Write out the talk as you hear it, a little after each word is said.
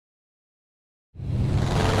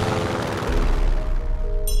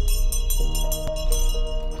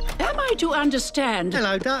I to understand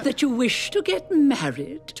Hello, Duck. that you wish to get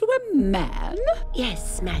married to a man?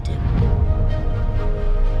 Yes, madam.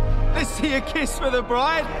 Let's see a kiss for the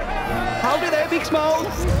bride. Hold it there, Big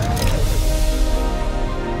Smalls.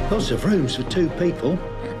 Lots of rooms for 2 people.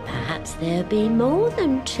 And perhaps there'll be more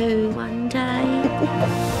than 2 one day.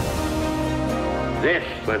 This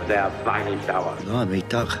was their finest hour. Blimey,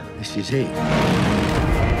 Duck, this is it.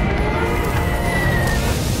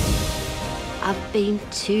 I've been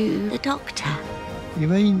to the doctor. You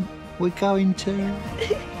mean we're going to...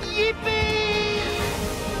 Yippee!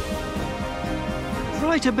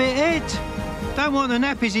 Right a bit, Ed. Don't want the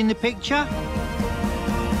nappies in the picture.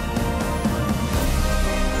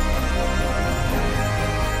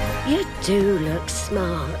 You do look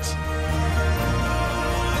smart.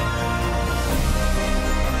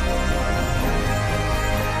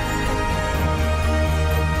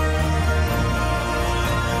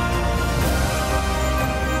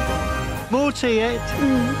 More tea, Ed.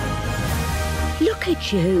 Look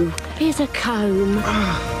at you. Here's a comb.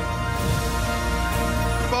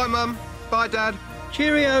 Bye, Mum. Bye, Dad.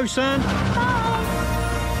 Cheerio, son.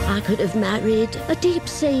 I could have married a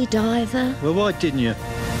deep-sea diver Well, why didn't you?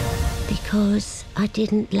 because I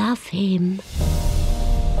didn't love him.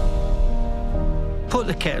 Put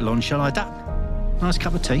the kettle on, shall I, Duck? Nice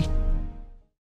cup of tea.